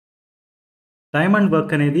Time and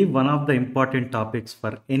work అనేది one of the important topics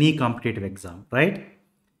for any competitive exam, right?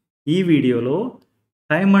 ఈ వీడియోలో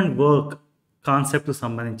time and work concept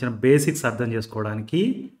సంబంధించిన basics అర్థం చేసుకోవడానికి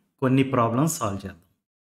కొన్ని ప్రాబ్లమ్స్ సాల్వ్ చేద్దాం.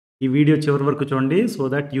 ఈ వీడియో చివరి వరకు చూడండి so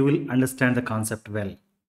that you will understand the concept well.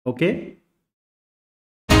 Okay,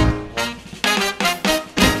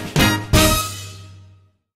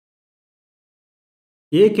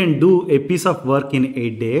 A can do a piece of work in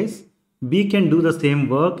 8 days. B can do the same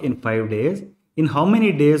work in 5 days. In how many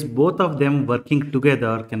days both of them working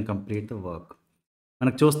together can complete the work?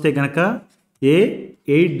 మనకు చూస్తే గనక A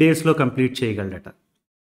 8 డేస్లో complete చేయగలడట,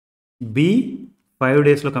 B 5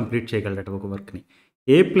 డేస్లో complete చేయగలడట ఒక వర్క్ని.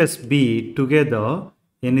 A plus B together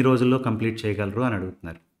ఎన్ని రోజుల్లో complete చేయగలరు అని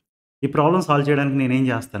అడుగుతున్నారు. ఈ ప్రాబ్లం సాల్వ్ చేయడానికి నేనేం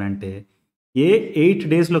చేస్తానంటే A 8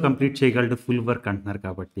 డేస్లో కంప్లీట్ చేయగలడు ఫుల్ వర్క్ అంటున్నారు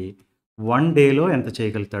కాబట్టి 1 డేలో ఎంత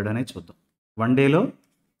చేయగలుగుతాడు అనేది చూద్దాం. 1 డేలో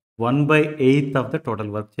 1/8 ఆఫ్ ద టోటల్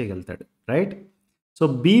వర్క్ చేయగలుగుతాడు, రైట్? సో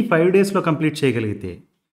B 5 డేస్లో కంప్లీట్ చేయగలిగితే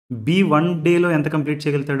B 1 డేలో ఎంత కంప్లీట్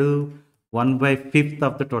చేయగలుగుతాడు? 1/5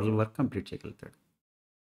 of the total work complete చేయగలుగుతాడు.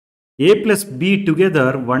 A ప్లస్ B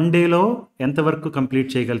టుగెదర్ 1 డేలో ఎంత వర్క్ కంప్లీట్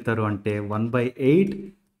చేయగలుగుతారు అంటే 1/8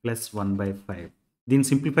 ప్లస్ 1/5. దీన్ని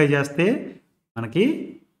సింప్లిఫై చేస్తే మనకి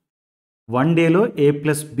 1 డేలో A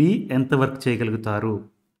ప్లస్ B ఎంత వర్క్ చేయగలుగుతారు,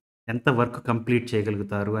 ఎంత వర్క్ కంప్లీట్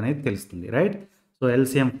చేయగలుగుతారు అనేది తెలుస్తుంది, రైట్? సో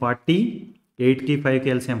ఎల్సిఎం 40, 8కి 5కి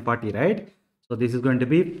LCM 40, right? So this is going to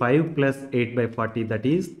be 5 plus 8/40, that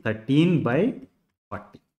is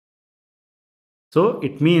 13/40. So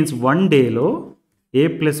it means 1 డేలో A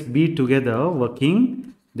plus B together working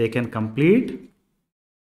they can complete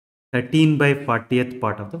 13/40th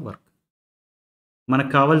part of the work.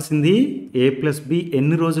 మనకు కావాల్సింది A plus B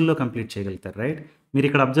ఎన్ని రోజుల్లో complete చేయగలుగుతారు, right? మీరు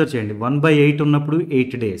ఇక్కడ observe చేయండి, 1/8 ఉన్నప్పుడు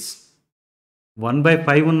 8 డేస్,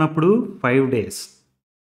 1/5 ఉన్నప్పుడు 5 డేస్,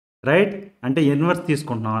 రైట్? అంటే ఇన్వర్స్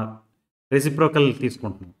తీసుకుంటున్నాం, రెసిప్రోకల్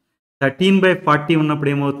తీసుకుంటున్నాం. 13/40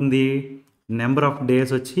 ఉన్నప్పుడు ఏమవుతుంది? నెంబర్ ఆఫ్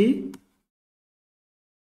డేస్ వచ్చి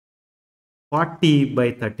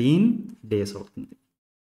 40/13 డేస్ అవుతుంది,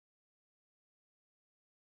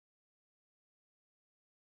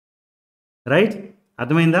 రైట్?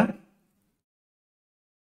 అర్థమైందా?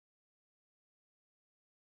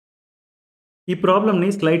 ఈ ప్రాబ్లమ్ని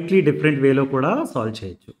స్లైట్లీ డిఫరెంట్ వేలో కూడా సాల్వ్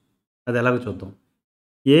చేయొచ్చు. అది ఎలాగో చూద్దాం.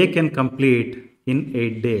 A can complete in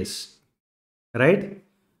 8 days, right?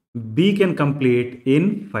 B can complete in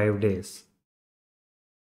 5 days.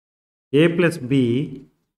 A plus B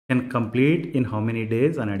can complete in how many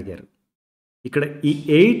days అని అడిగారు. ఇక్కడ ఈ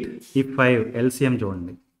 8 ఈ 5 ఎల్సిఎం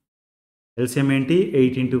చూడండి. ఎల్సిఎం ఏంటి?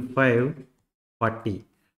 8 × 5 40.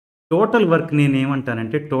 టోటల్ వర్క్ నేను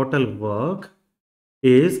ఏమంటానంటే total work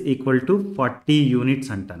is equal to 40 units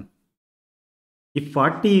అంటాను. ఈ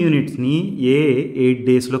 40 యూనిట్స్ని A 8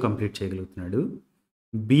 డేస్లో కంప్లీట్ చేయగలుగుతున్నాడు,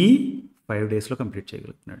 B 5 డేస్లో కంప్లీట్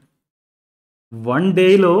చేయగలుగుతున్నాడు. 1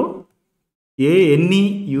 డేలో A ఎన్ని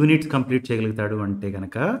యూనిట్స్ కంప్లీట్ చేయగలుగుతాడు అంటే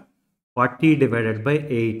కనుక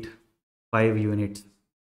 40/8 5 యూనిట్స్,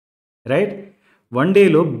 రైట్? 1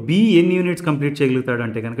 డేలో B ఎన్ని యూనిట్స్ కంప్లీట్ చేయగలుగుతాడు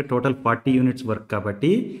అంటే కనుక టోటల్ 40 యూనిట్స్ వర్క్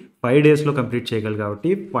కాబట్టి 5 డేస్లో కంప్లీట్ చేయగలరు కాబట్టి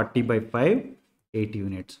 40/5 8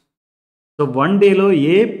 యూనిట్స్. సో 1 డేలో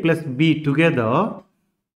A ప్లస్ B టుగెదర్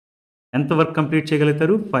ఎంత వర్క్ కంప్లీట్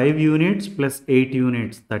చేయగలుగుతారు? 5 యూనిట్స్ ప్లస్ 8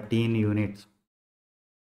 యూనిట్స్ 13 యూనిట్స్.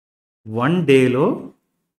 1 డేలో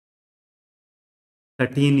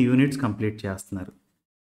 13 యూనిట్స్ కంప్లీట్ చేస్తున్నారు.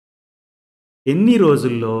 ఎన్ని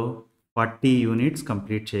రోజుల్లో 40 యూనిట్స్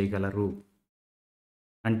కంప్లీట్ చేయగలరు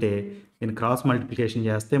అంటే నేను క్రాస్ మల్టిప్లికేషన్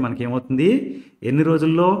చేస్తే మనకేమవుతుంది? ఎన్ని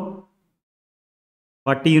రోజుల్లో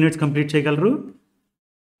 40 యూనిట్స్ కంప్లీట్ చేయగలరు?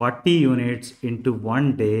 40 units into 1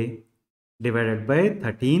 day divided by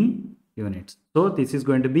 13 units. So this is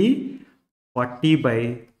going to be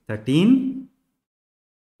 40/13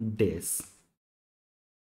 days.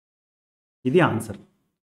 ఇది ఆన్సర్.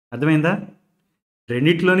 అర్థమైందా?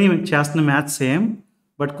 రెండిట్లోని చేస్తున్న మ్యాథ్స్ సేమ్,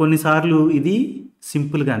 బట్ కొన్నిసార్లు ఇది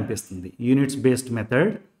సింపుల్గా అనిపిస్తుంది. యూనిట్స్ బేస్డ్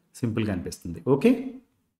మెథడ్ సింపుల్గా అనిపిస్తుంది. Okay,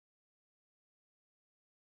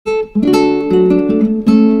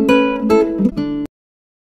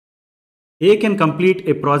 A can complete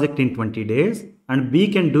a project in 20 days and B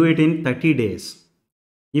can do it in 30 days.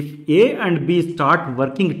 If A and B start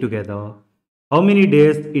working together, how many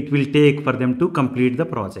days it will take for them to complete the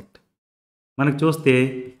project? మనకు చూస్తే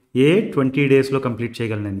A 20 డేస్లో complete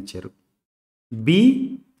చేయగలనని ఇచ్చారు, B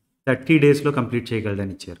 30 డేస్లో complete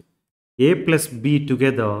చేయగలదని ఇచ్చారు. A plus B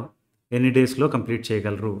together ఎన్ని డేస్లో కంప్లీట్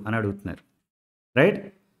చేయగలరు అని అడుగుతున్నారు, రైట్?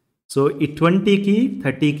 సో ఈ 20కి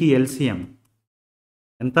 30కి ఎల్సిఎం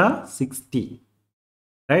ఎంత? 60,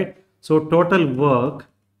 right? So total work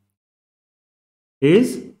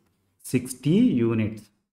is 60 units.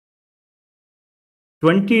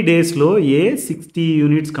 20 డేస్లో ఏ 60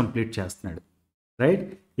 యూనిట్స్ కంప్లీట్ చేస్తున్నాడు, రైట్?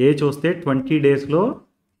 ఏ చూస్తే 20 డేస్లో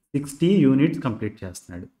 60 యూనిట్స్ కంప్లీట్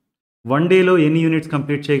చేస్తున్నాడు. 1 డేలో ఎన్ని units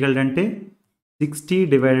complete చేయగలడంటే 60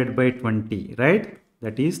 divided by 20, right?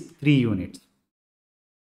 That is 3 units.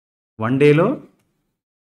 1 డేలో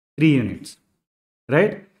 3 units,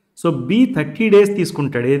 right? So B 30 days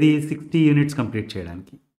తీసుకుంటాడు ఏది 60 యూనిట్స్ కంప్లీట్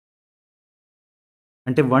చేయడానికి.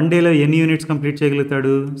 అంటే 1 డేలో ఎన్ని యూనిట్స్ కంప్లీట్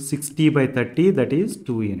చేయగలుగుతాడు? 60 by 30, that is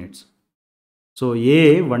 2 units. So ఏ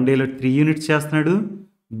 1 డేలో 3 యూనిట్స్ చేస్తున్నాడు,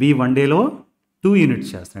 బి 1 డేలో 2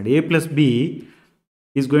 యూనిట్స్ చేస్తున్నాడు. ఏ plus B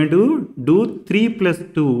is going to do 3 plus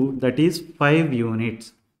 2, that is 5 units.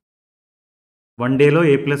 1 డేలో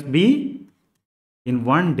ఏ plus B, in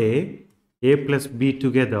 1 day A plus B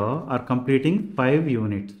together are completing 5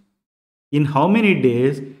 units. In how many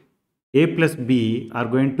days A plus B are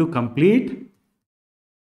going to complete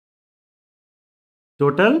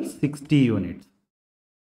total 60 units?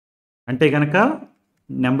 అంటే కనుక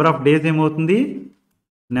number of days ఏమవుతుంది?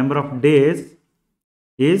 Number of days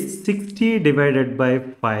is 60 divided by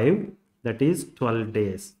 5, that is 12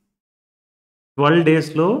 days. 12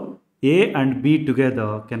 డేస్లో A and B together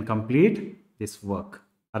can complete this work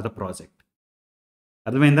or the project.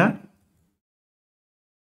 అర్థమైందా?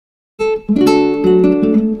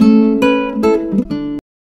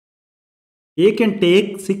 A can take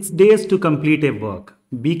 6 days to complete a work.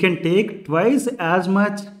 B can take twice as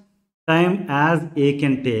much time as A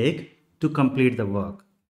can take to complete the work.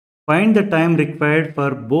 Find the time required for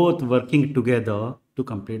both working together to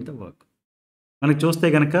complete the work. మనకు చూస్తే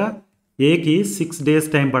కనుక ఏకి 6 days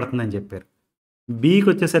time పడుతుందని చెప్పారు. బీకి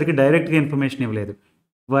వచ్చేసరికి డైరెక్ట్గా information ఇవ్వలేదు.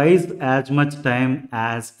 Twice as much time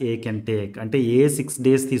as a can take, అంటే ఏ 6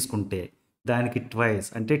 days తీసుకుంటే దానికి ట్వైస్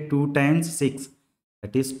అంటే 2 times 6,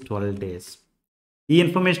 దట్ ఈస్ 12 days. ఈ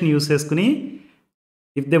ఇన్ఫర్మేషన్ యూస్ చేసుకుని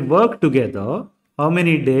if they work together how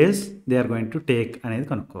many days they are going to take అనేది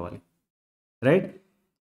కనుక్కోవాలి, రైట్?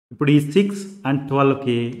 ఇప్పుడు ఈ 6 and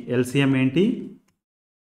 12కి ఎల్సిఎం ఏంటి?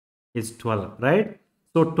 Is 12, right?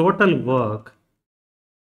 So total work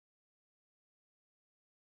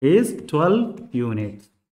is 12 units.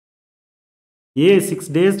 A 6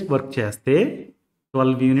 days work చేస్తే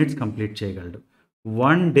 12 units complete చేయగలడు.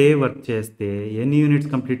 1 day work చేస్తే ఎన్ని యూనిట్స్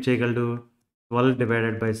కంప్లీట్ చేయగలడు? 12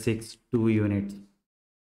 divided by 6, 2 units.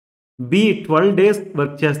 B 12 days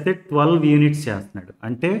work చేస్తే 12 యూనిట్స్ చేస్తున్నాడు,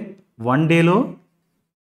 అంటే 1 డేలో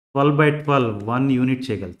 12 by 12, 1 యూనిట్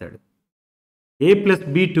చేయగలుగుతాడు. ఏ plus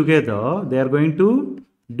B together they are going to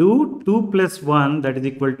do 2 plus 1, that is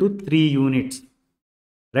equal to 3 units,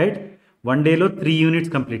 right? 1 డేలో 3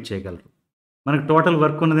 యూనిట్స్ కంప్లీట్ చేయగలరు. మనకు టోటల్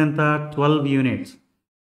వర్క్ ఉన్నది ఎంత? 12 units,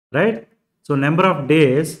 right? So number of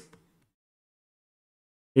days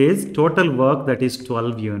is total work, that is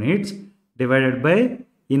 12 units divided by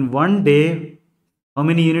in 1 day how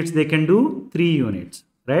many units they can do? 3 units,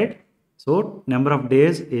 right? So number of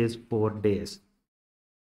days is 4 days.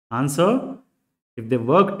 Answer: if they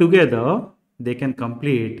work together they can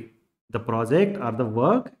complete the project or the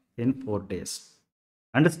work in 4 days.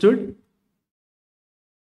 Understood?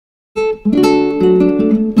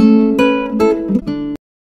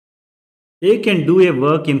 A can do a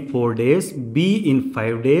work in 4 days, B in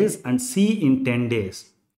 5 days and C in 10 days.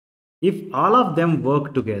 If all of them work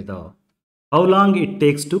together, how long it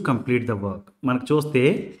takes to complete the work? మనకు చూస్తే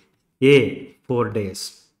A 4 days,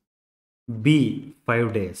 B 5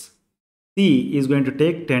 days, C is going to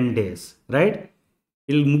take 10 days, right?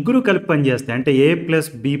 వీళ్ళు ముగ్గురు కలిపి పనిచేస్తే అంటే A plus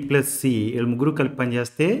B plus C వీళ్ళు ముగ్గురు కలిపి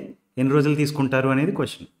పనిచేస్తే ఎన్ని రోజులు తీసుకుంటారు అనేది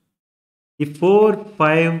క్వశ్చన్. ఈ 4,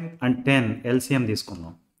 5 and 10 ఎల్సిఎం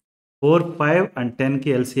తీసుకుందాం. 4, 5 and 10కి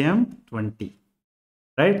ఎల్సిఎం 20,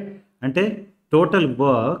 రైట్? అంటే total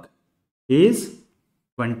work is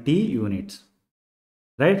 20 units,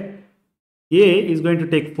 right? A is going to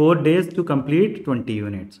take 4 days to complete 20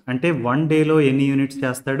 units, అంటే 1 డేలో ఎన్ని యూనిట్స్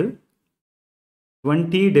చేస్తాడు?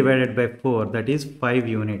 20 divided by 4, that is 5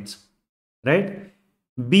 units, right?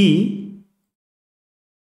 B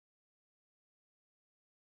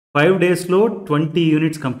 5 daysలో 20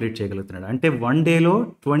 units complete చేయగలుగుతున్నాడు, అంటే 1 డేలో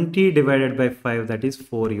 20 divided by 5, that is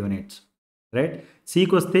 4 units, right?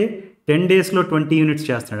 సికి వస్తే 10 daysలో 20 units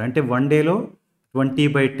చేస్తున్నాడు, అంటే 1 డేలో 20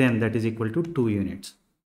 by 10, that is equal to 2 units.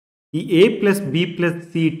 ఈ A plus B plus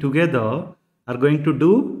C together are going to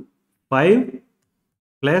do 5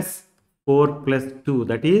 plus 4 plus 2,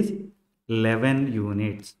 that is 11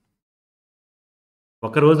 units.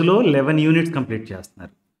 ఒక రోజులో 11 యూనిట్స్ కంప్లీట్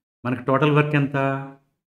చేస్తున్నారు. మనకు టోటల్ వర్క్ ఎంత?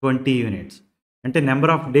 20 యూనిట్స్. అంటే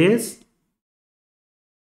number of days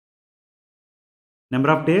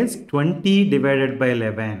 20 divided by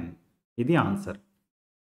 11, ఇది answer.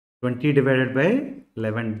 20 divided by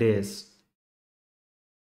 11 days.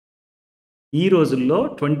 ఈ రోజుల్లో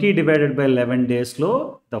 20 divided by 11 daysలో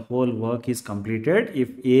the whole work is completed if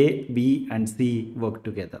A, B and C work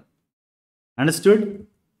together. Understood?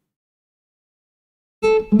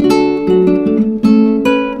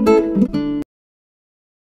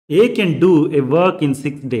 A can do a work in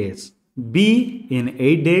 6 days, B in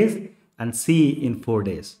 8 days and C in 4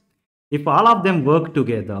 days. If all of them work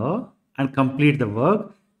together and complete the work,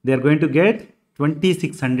 they are going to get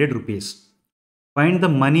 2600 rupees. Find the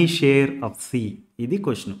money share of C. This is the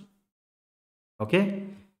question. Okay.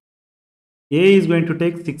 A is going to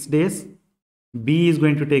take 6 days, B is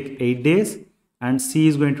going to take 8 days and C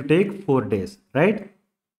is going to take 4 days, right?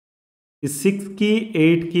 Is 6 ki,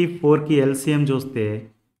 8 ki, 4 ki LCM చూస్తే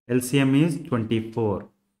LCM is 24,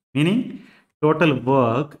 meaning total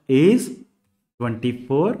work is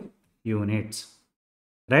 24 units,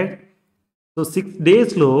 right? So 6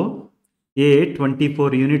 days లో A 24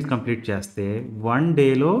 units complete చేస్తే 1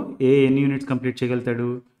 day లో A ఎన్ని units complete చేయగలుగుతాడు?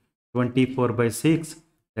 24 by 6,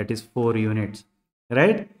 that is 4 units,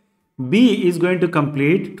 right? B is going to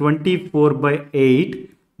complete 24 by 8,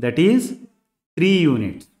 that is 3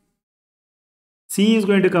 units. C is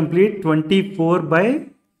going to complete 24 by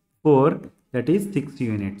 4, that is 6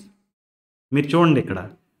 units. మీరు చూడండి ఇక్కడ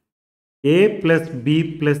A plus B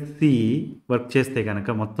plus C work చేస్తే కనుక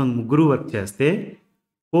మొత్తం ముగ్గురు work చేస్తే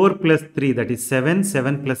 4 plus 3, that is 7,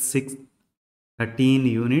 7 plus 6, 13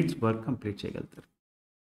 units work complete చేయగలుగుతారు.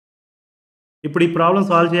 ఇప్పుడు ఈ ప్రాబ్లం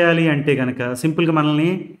సాల్వ్ చేయాలి అంటే కనుక సింపుల్గా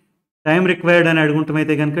మనల్ని టైం రిక్వైర్డ్ అని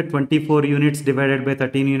అడుగుంటమైతే కనుక 24 units divided by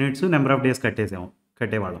 13 units number of days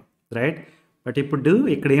కట్టేవాళ్ళం, రైట్? బట్ ఇప్పుడు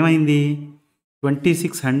ఇక్కడ ఏమైంది?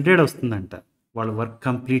 2600 వస్తుందంట వాళ్ళు వర్క్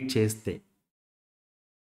కంప్లీట్ చేస్తే.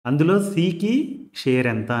 అందులో సికి షేర్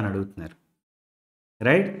ఎంత అని అడుగుతున్నారు,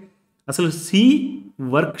 రైట్? అసలు సి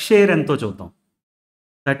వర్క్ షేర్ ఎంతో చూద్దాం.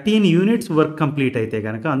 13 యూనిట్స్ వర్క్ కంప్లీట్ అయితే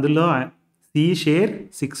కనుక అందులో C share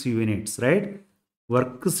 6 units, right?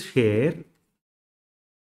 Work share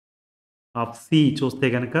of C చూస్తే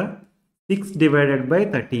కనుక 6 divided by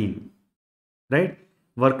 13, right?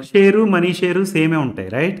 Work share money share సేమే ఉంటాయి,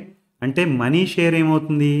 రైట్? అంటే మనీ షేర్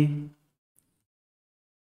ఏమవుతుంది?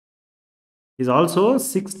 Is also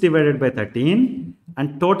 6 divided by 13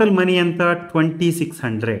 and total money ఎంత?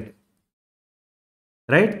 2600,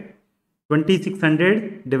 right? 2600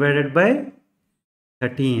 divided by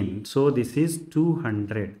 13, so this is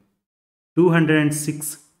 200. 206,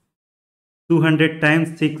 200 times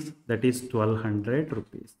 6, that is 1200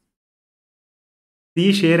 rupees. C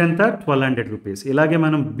share ఎంత? 1200 rupees. ఇలాగే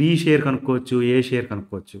మనం B షేర్ కనుక్కోవచ్చు, A share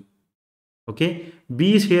కనుక్కోవచ్చు. ఓకే,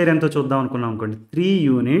 B షేర్ ఎంతో చూద్దాం అనుకున్నాం అనుకోండి. 3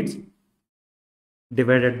 units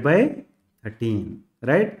divided by 13,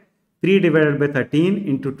 right? 3 divided by 13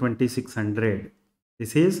 into 2600,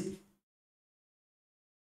 this is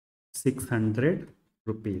 600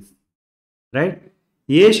 rupees, right?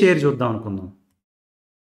 A share చూద్దాం అనుకుందాం.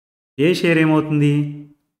 ఏ షేర్ ఏమవుతుంది?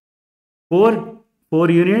 4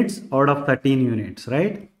 units out of 13 units,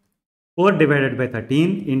 right? 4 divided by 13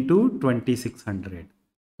 into 2600,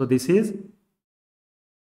 so this is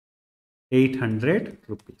 800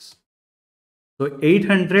 rupees. So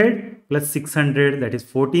 800 plus 600, that is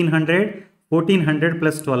 1400. 1400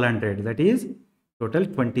 plus 1200, that is total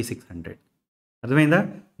 2600. అర్థమైందా?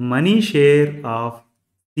 Money share of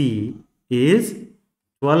C is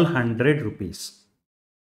 1200 rupees.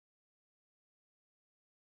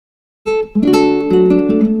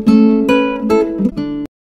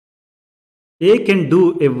 A can do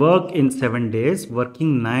a work in 7 days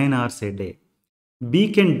working 9 hours a day. B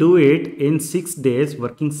can do it in 6 days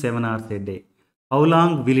working 7 hours a day. How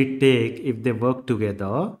long will it take if they work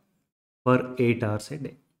together for 8 hours a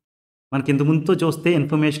day? మనకి ఇంతకుముందుతో చూస్తే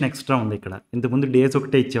information extra ఉంది ఇక్కడ. ఇంతకుముందు days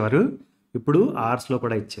ఒకటే ఇచ్చేవారు, ఇప్పుడు అవర్స్లో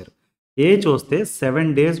కూడా ఇచ్చారు. ఏ చూస్తే 7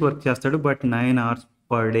 days వర్క్ చేస్తాడు but 9 hours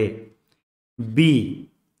per day. B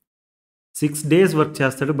 6 days work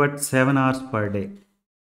చేస్తాడు బట్ 7 hours పర్ డే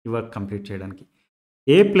ఈ వర్క్ కంప్లీట్ చేయడానికి.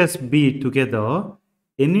 ఏ plus B together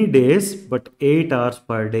any days but 8 hours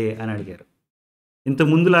per day అని అడిగారు. ఇంత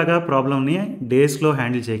ముందులాగా ప్రాబ్లమ్ని డేస్లో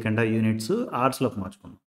హ్యాండిల్ చేయకుండా యూనిట్స్ అవర్స్లోకి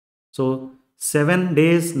మార్చుకున్నాం. సో 7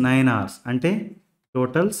 days 9 hours అంటే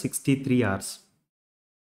total 63 hours,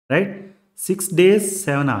 right? 6 days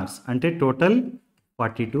 7 hours అంటే total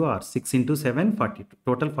 42 hours. 6 into 7 42,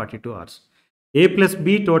 total 42 hours. A plus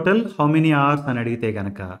B total how many hours అని అడిగితే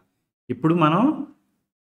కనుక ఇప్పుడు మనం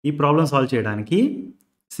ఈ ప్రాబ్లం సాల్వ్ చేయడానికి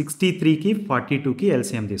 63కి 42కి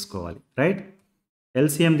ఎల్సిఎం తీసుకోవాలి, రైట్?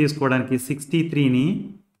 ఎల్సిఎం తీసుకోవడానికి 63ని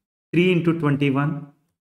 3 into 21,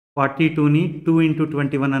 42ని 2 into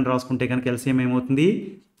 21 అని రాసుకుంటే కనుక ఎల్సిఎం ఏమవుతుంది?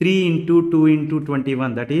 3 into 2 into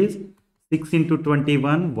 21, that is 6 into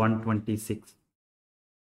 21, 126.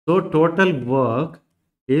 So total work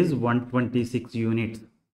is 126 units.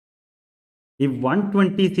 ఈ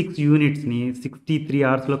 126 యూనిట్స్ని 63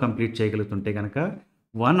 అవర్స్లో కంప్లీట్ చేయగలుగుతుంటే కనుక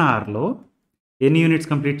 1 అవర్లో ఎన్ని యూనిట్స్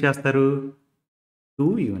కంప్లీట్ చేస్తారు? 2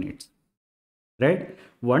 యూనిట్స్, రైట్?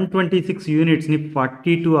 126 యూనిట్స్ని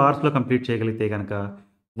 42 అవర్స్లో కంప్లీట్ చేయగలిగితే కనుక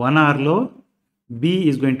 1 అవర్లో B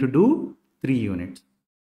is going to do 3 units.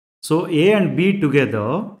 So A and B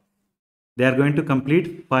together they are going to complete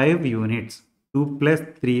 5 units. 2 +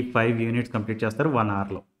 3 5 units complete చేస్తారు 1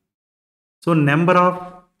 అవర్లో. సో నెంబర్ ఆఫ్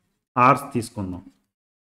అవర్స్ తీసుకుందాం.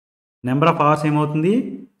 నెంబర్ ఆఫ్ అవర్స్ ఏమవుతుంది?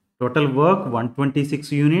 Total work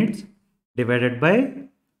 126 units divided by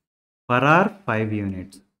per hour 5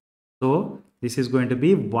 units. So this is going to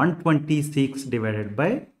be 126 divided by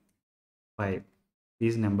 5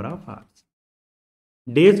 is number of hours.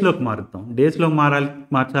 డేస్లోకి మారుద్దాం. డేస్లోకి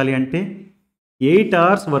మార్చాలి అంటే 8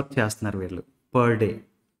 hours work చేస్తున్నారు వీళ్ళు per day,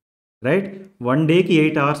 right? 1 డేకి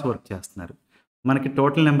 8 hours work చేస్తున్నారు. మనకి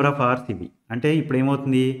total number of hours ఇవి. అంటే ఇప్పుడు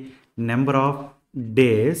ఏమవుతుంది? Number of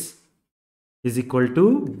days is equal to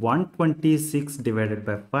 126 divided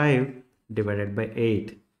by 5 divided by 8.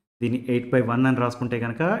 దీన్ని 8/1 అని రాసుకుంటే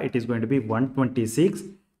కనుక it is going to be 126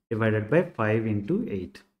 divided by 5 into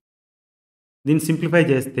 8. దీన్ని సింప్లిఫై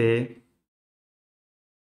చేస్తే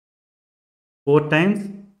 4 times,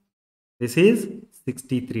 this is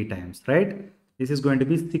 63 times, right? This is going to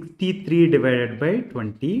be 63 divided by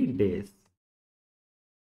 20 days.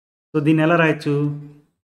 So దీన్ని ఎలా రాయొచ్చు?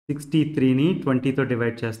 63ని 20తో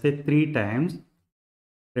divide చేస్తే 3 టైమ్స్,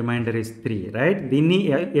 రిమైండర్ ఇస్ 3, రైట్? దీన్ని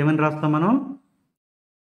ఏమని రాస్తాం మనం?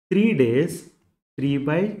 3 డేస్,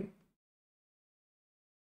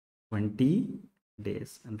 3/20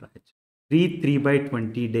 డేస్ అని రాయొచ్చు.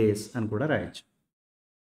 3/20 డేస్ అని కూడా రాయొచ్చు.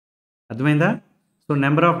 అర్థమైందా? So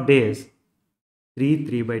number of days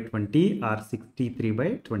 3/20 are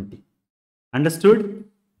 63/20. Understood?